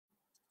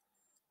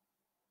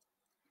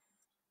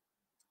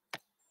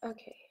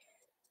Okay.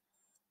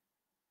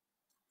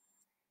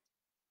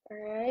 All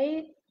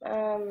right.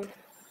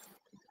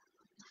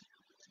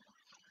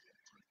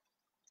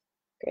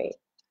 Great.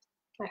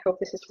 I hope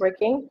this is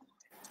working.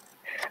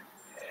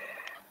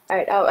 All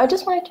right. I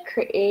just wanted to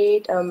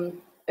create a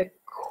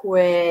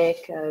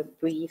quick,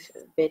 brief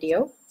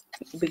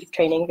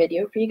training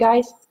video for you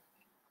guys.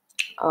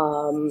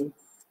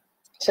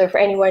 So for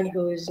anyone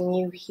who's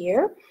new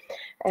here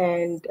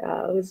and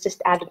who's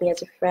just added me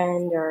as a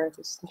friend or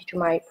who's new to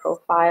my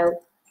profile.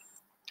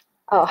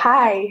 Oh,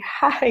 hi.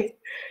 Hi.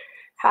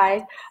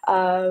 I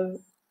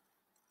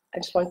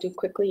just want to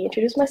quickly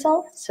introduce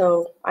myself.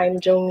 So I'm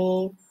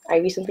Jomi. I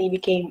recently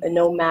became a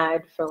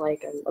nomad for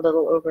like a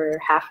little over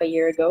half a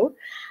year ago.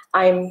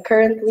 I'm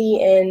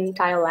currently in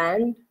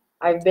Thailand.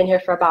 I've been here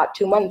for about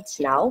 2 months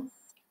now.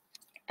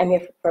 I'm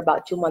here for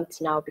about 2 months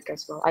now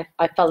because, well,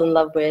 I fell in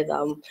love with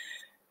a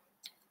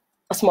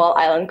small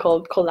island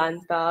called Koh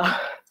Lanta.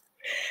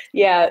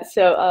 Yeah,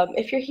 so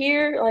if you're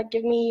here, like,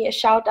 give me a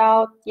shout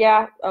out.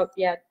 Yeah, oh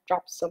yeah,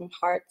 drop some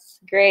hearts.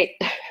 Great,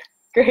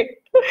 great.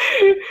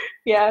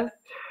 Yeah.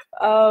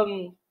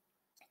 Um,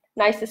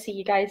 Nice to see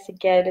you guys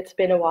again. It's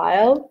been a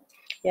while.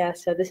 Yeah,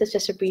 so this is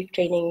just a brief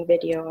training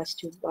video as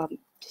to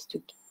just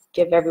to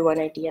give everyone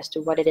an idea as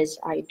to what it is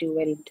I do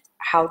and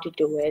how to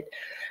do it.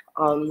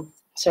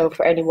 So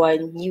for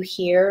anyone new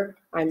here,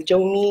 I'm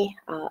Jomi.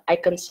 I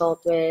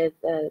consult with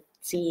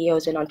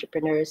CEOs and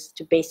entrepreneurs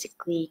to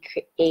basically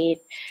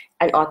create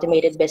an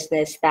automated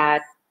business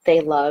that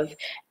they love.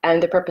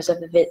 And the purpose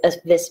of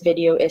this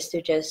video is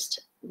to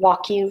just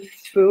walk you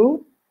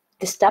through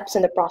the steps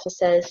and the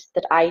processes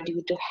that I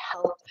do to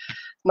help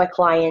my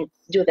clients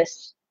do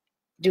this,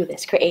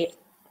 create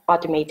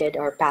automated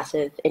or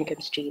passive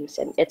income streams.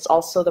 And it's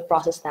also the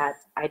process that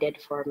I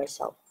did for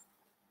myself.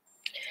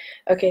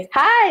 Okay,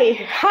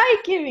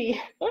 hi,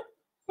 Kiwi.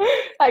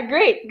 Hi,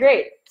 great.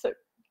 So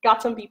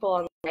got some people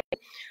on.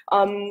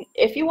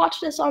 If you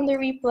watch this on the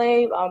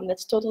replay,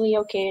 that's totally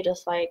okay.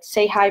 Just like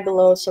say hi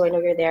below so I know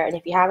you're there. And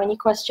if you have any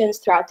questions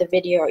throughout the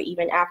video or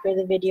even after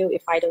the video,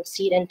 if I don't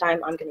see it in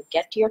time, I'm gonna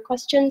get to your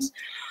questions.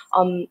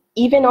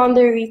 Even on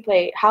the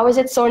replay, how is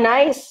it so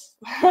nice?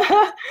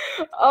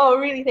 Oh,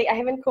 really? I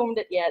haven't combed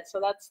it yet,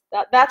 so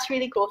that's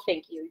really cool.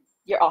 Thank you.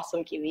 You're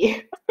awesome,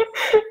 Kiwi.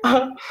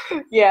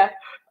 Yeah.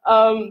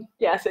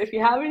 Yeah. So if you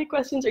have any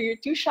questions or you're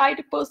too shy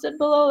to post it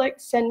below, like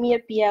send me a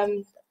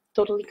PM.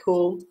 Totally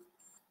cool.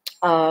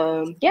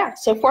 Yeah,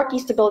 so 4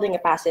 keys to building a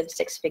passive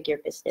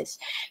 6-figure business.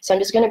 So I'm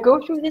just gonna go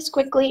through this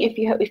quickly. If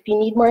you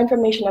need more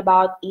information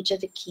about each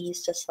of the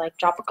keys, just like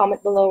drop a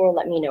comment below or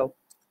let me know.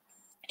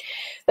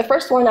 The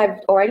first one I've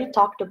already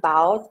talked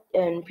about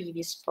in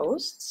previous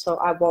posts, so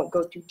I won't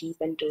go too deep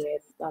into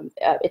it.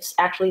 It's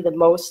actually the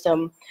most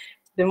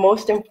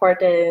important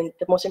part,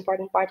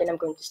 and I'm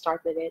going to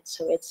start with it.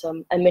 So it's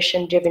a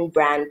mission-driven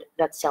brand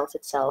that sells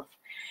itself.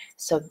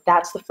 So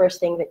that's the first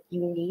thing that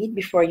you need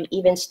before you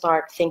even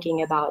start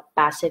thinking about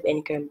passive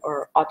income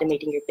or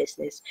automating your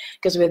business.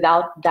 Because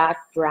without that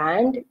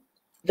brand,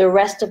 the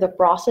rest of the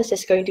process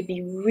is going to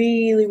be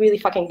really, really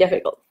fucking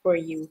difficult for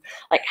you.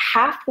 Like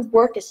half the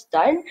work is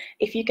done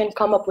if you can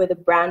come up with a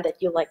brand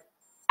that you like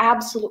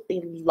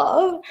absolutely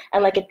love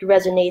and like it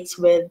resonates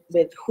with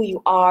who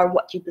you are,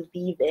 what you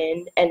believe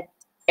in, and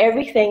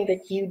everything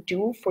that you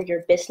do for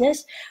your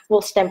business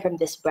will stem from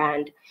this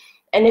brand.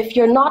 And if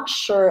you're not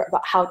sure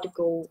about how to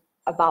go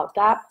about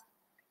that,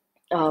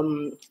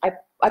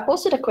 I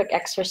posted a quick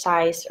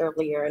exercise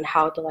earlier on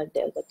how to like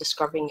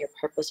discovering your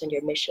purpose and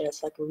your mission.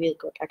 It's like a real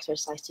quick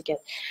exercise to get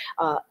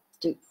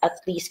to at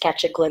least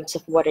catch a glimpse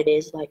of what it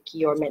is like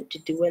you're meant to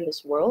do in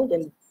this world.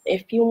 And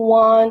if you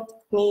want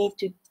me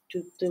to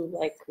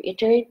like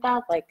reiterate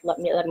that, like let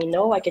me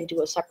know. I can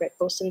do a separate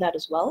post on that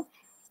as well.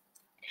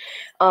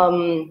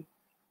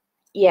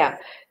 Yeah,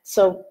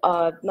 so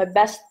my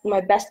best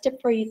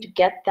tip for you to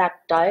get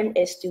that done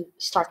is to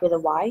start with a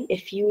why.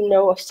 If you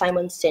know of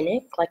Simon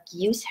Sinek, like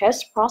use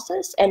his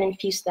process and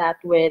infuse that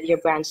with your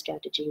brand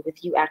strategy,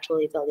 with you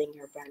actually building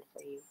your brand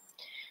for you.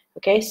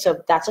 Okay,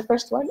 so that's the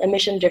first one, a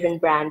mission-driven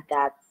brand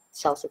that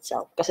sells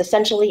itself. Because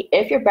essentially,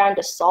 if your brand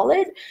is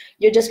solid,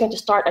 you're just going to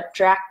start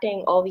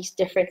attracting all these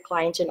different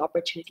clients and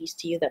opportunities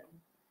to you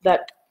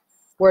that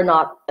were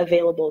not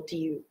available to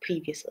you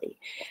previously.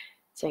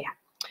 So yeah.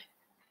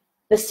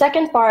 The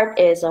second part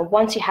is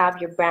once you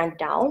have your brand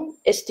down,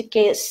 is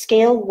to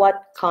scale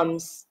what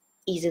comes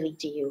easily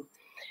to you.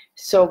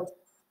 So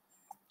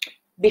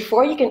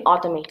before you can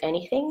automate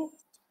anything,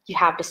 you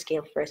have to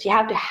scale first. You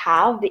have to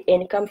have the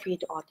income for you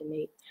to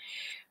automate.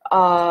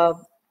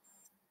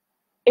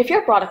 If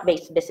you're a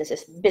product-based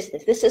business,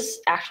 this is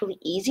actually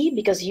easy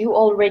because you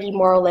already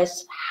more or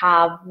less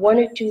have 1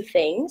 or 2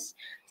 things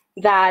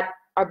that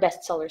are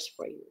best sellers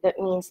for you. That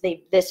means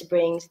this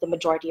brings the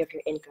majority of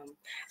your income.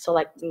 So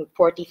like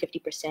 40,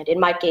 50%.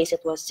 In my case,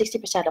 it was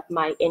 60% of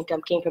my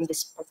income came from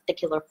this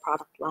particular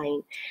product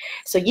line.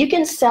 So you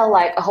can sell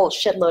like a whole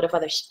shitload of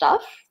other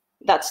stuff.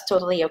 That's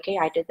totally okay.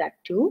 I did that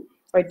too.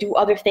 Or do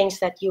other things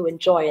that you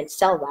enjoy and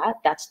sell that.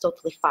 That's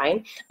totally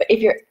fine. But if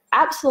you're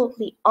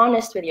absolutely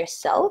honest with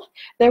yourself,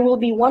 there will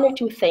be 1 or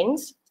 2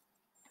 things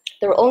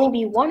there will only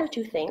be one or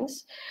two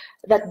things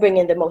that bring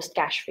in the most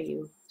cash for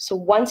you. So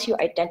once you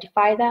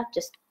identify that,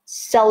 just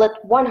sell it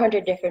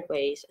 100 different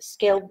ways,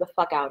 scale the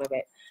fuck out of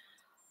it.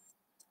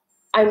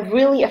 I'm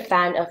really a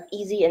fan of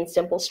easy and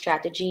simple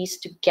strategies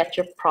to get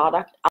your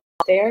product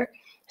out there.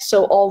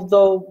 So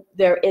although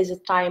there is a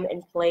time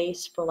and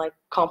place for like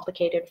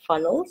complicated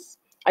funnels,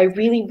 I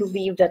really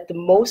believe that the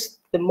most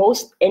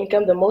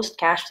income, the most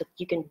cash that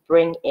you can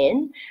bring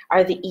in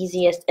are the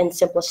easiest and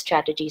simplest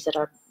strategies that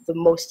are the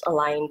most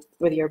aligned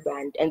with your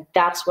brand. And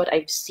that's what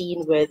I've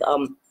seen with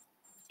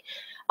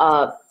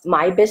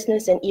my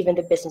business and even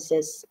the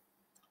businesses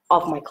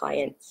of my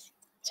clients.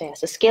 So yeah,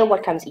 so scale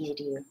what comes easy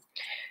to you.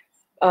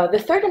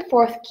 The third and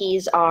fourth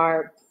keys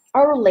are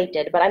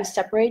related, but I'm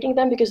separating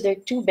them because they're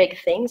two big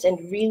things and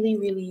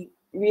really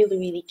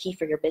key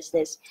for your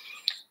business.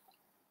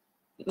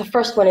 The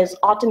first one is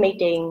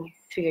automating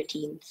through your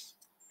teams.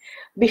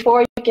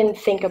 Before you can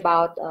think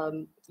about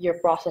your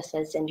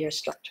processes and your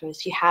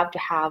structures, you have to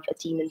have a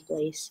team in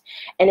place.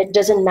 And it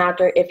doesn't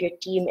matter if your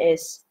team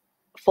is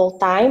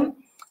full-time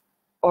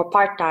or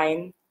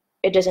part-time,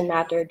 it doesn't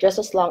matter, just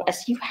as long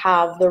as you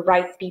have the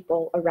right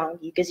people around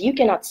you, because you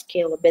cannot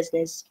scale a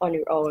business on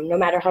your own. No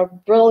matter how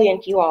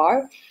brilliant you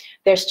are,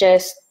 it's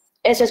just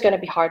going to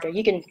be harder.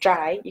 You can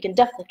try, you can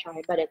definitely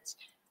try, but it's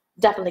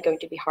definitely going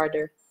to be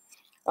harder.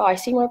 Oh, I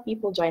see more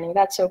people joining.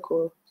 That's so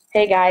cool.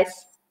 Hey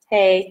guys.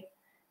 Hey,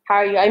 how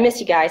are you? I miss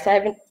you guys. I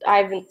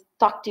haven't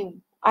talked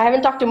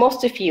to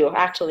most of you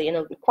actually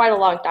in quite a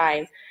long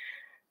time.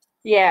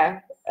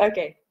 Yeah.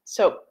 Okay.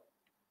 So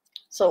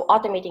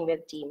automating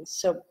with teams.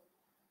 So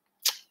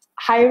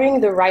hiring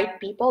the right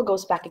people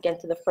goes back again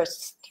to the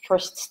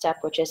first step,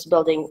 which is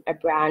building a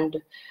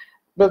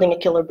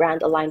killer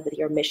brand aligned with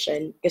your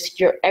mission. Because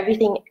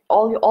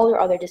all your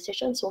other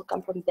decisions will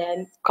come from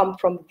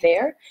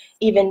there.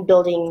 Even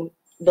building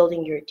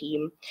your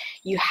team,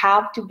 you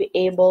have to be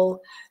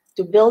able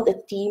to build a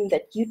team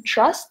that you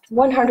trust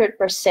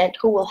 100%,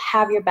 who will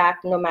have your back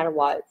no matter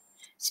what.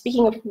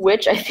 Speaking of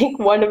which, I think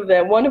one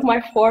of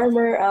my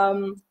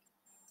former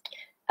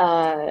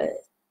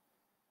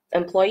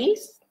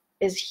employees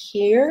is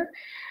here.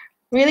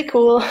 Really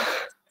cool.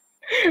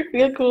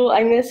 Really cool.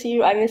 I miss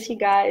you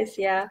guys.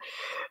 Yeah.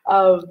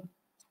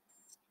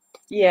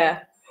 Yeah.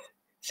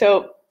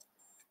 So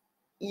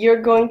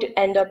you're going to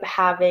end up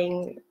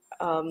having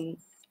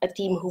a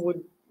team who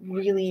would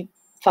really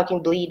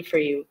fucking bleed for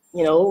you,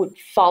 would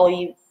follow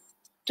you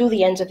to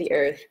the ends of the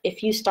earth.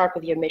 If you start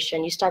with your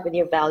mission, you start with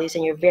your values,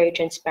 and you're very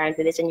transparent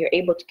with this, and you're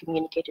able to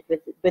communicate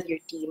it with your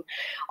team,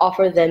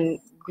 offer them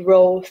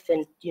growth,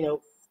 and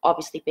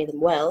obviously pay them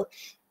well.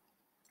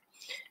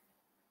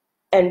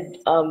 And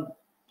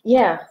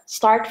yeah,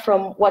 start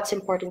from what's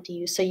important to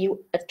you, so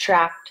you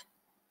attract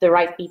the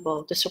right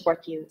people to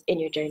support you in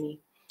your journey.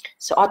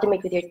 So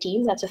automate with your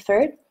team, that's a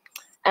third.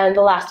 And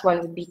the last one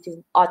would be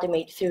to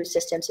automate through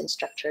systems and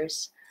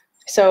structures.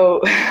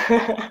 So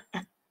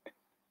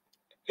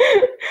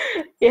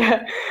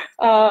yeah,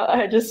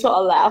 I just saw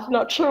a laugh,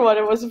 not sure what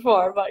it was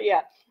for, but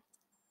yeah.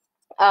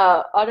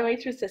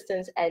 Automate through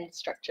systems and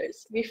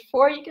structures.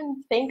 Before you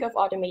can think of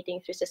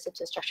automating through systems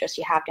and structures,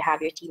 you have to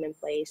have your team in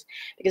place.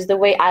 Because the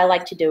way I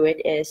like to do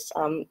it is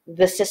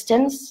the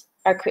systems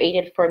are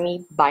created for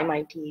me by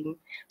my team.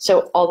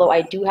 So although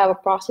I do have a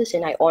process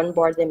and I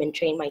onboard them and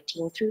train my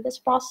team through this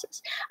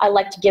process, I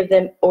like to give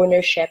them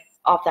ownership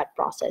of that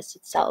process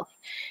itself.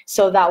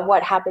 So that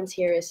what happens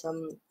here is,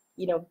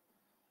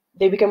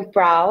 they become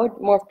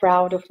more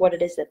proud of what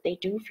it is that they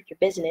do for your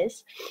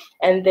business,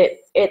 and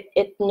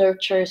it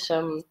nurtures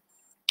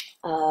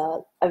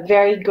a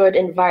very good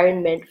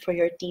environment for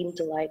your team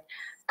to like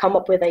come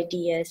up with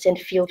ideas and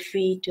feel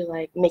free to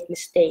like make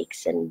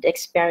mistakes and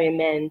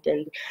experiment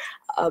and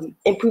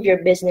improve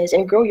your business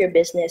and grow your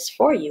business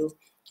for you.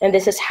 And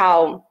this is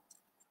how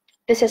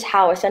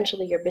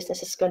essentially your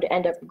business is going to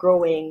end up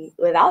growing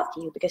without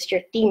you, because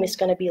your team is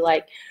going to be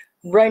like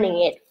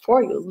running it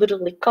for you,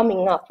 literally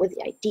coming up with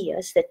the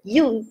ideas that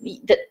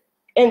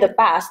in the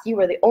past you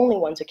were the only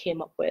ones who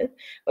came up with,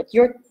 but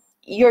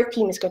your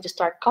team is going to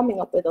start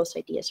coming up with those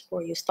ideas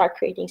for you, start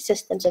creating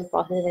systems and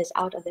processes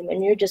out of them,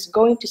 and you're just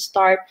going to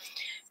start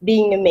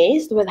being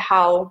amazed with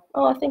how,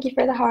 oh, thank you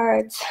for the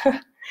hearts.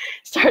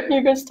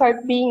 You're going to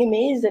start being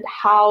amazed at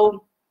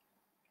how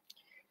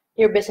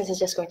your business is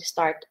just going to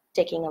start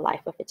taking a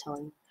life of its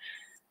own.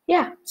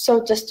 Yeah,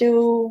 so just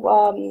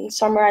to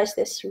summarize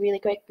this really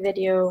quick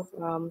video,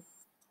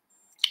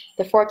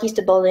 the 4 keys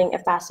to building a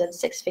passive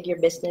 6-figure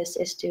business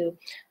is to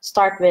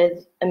start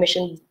with a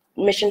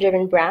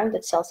mission-driven brand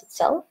that sells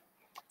itself.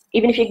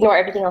 Even if you ignore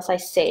everything else I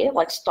say,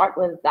 like start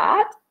with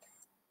that,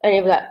 and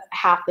you've got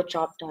half the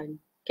job done.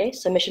 Okay,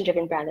 so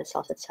mission-driven brand that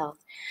sells itself.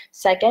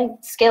 Second,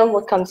 scale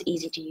what comes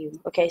easy to you.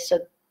 Okay, so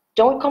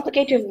don't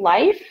complicate your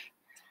life.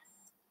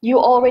 You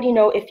already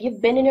know, if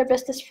you've been in your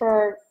business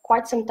for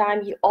quite some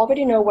time, you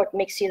already know what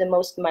makes you the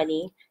most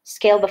money.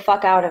 Scale the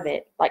fuck out of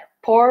it. Like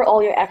pour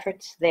all your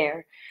efforts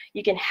there.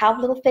 You can have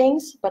little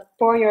things, but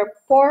pour your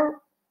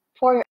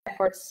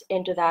efforts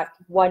into that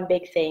one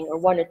big thing or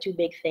one or two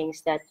big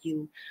things that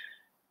you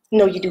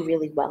know you do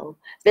really well.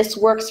 This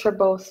works for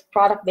both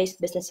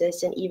product-based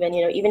businesses and even,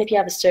 even if you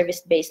have a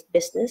service-based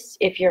business,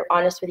 if you're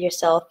honest with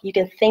yourself, you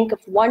can think of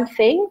one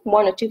thing,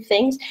 one or two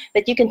things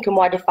that you can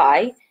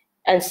commodify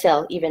and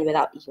sell even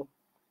without you.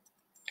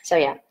 So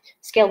yeah,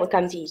 scale what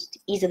comes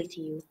easily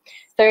to you.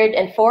 Third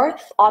and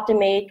fourth,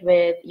 automate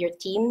with your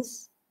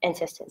teams and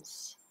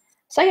systems.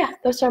 So yeah,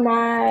 that's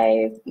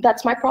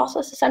my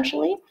process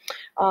essentially.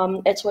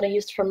 It's what I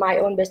used for my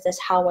own business,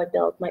 how I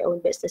built my own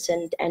business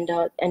and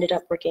ended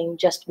up working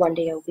just 1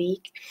 day a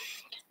week,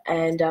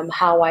 and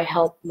how I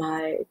help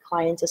my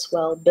clients as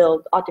well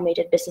build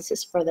automated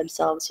businesses for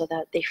themselves so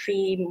that they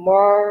free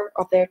more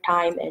of their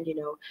time and,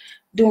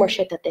 do more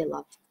shit that they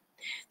love.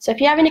 So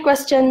if you have any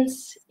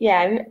questions,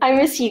 yeah, I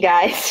miss you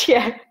guys.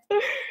 Yeah.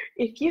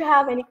 If you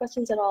have any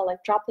questions at all,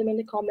 like drop them in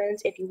the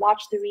comments. If you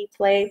watch the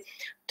replay,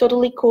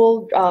 totally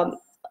cool.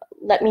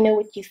 Let me know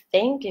what you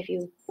think. If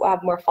you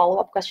have more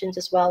follow-up questions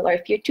as well, or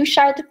if you're too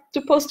shy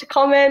to post a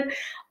comment,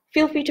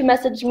 feel free to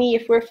message me.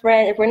 If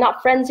we're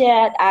not friends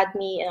yet, add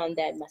me and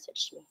then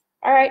message me.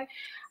 All right,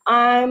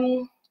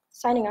 I'm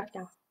signing off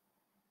now.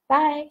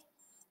 Bye.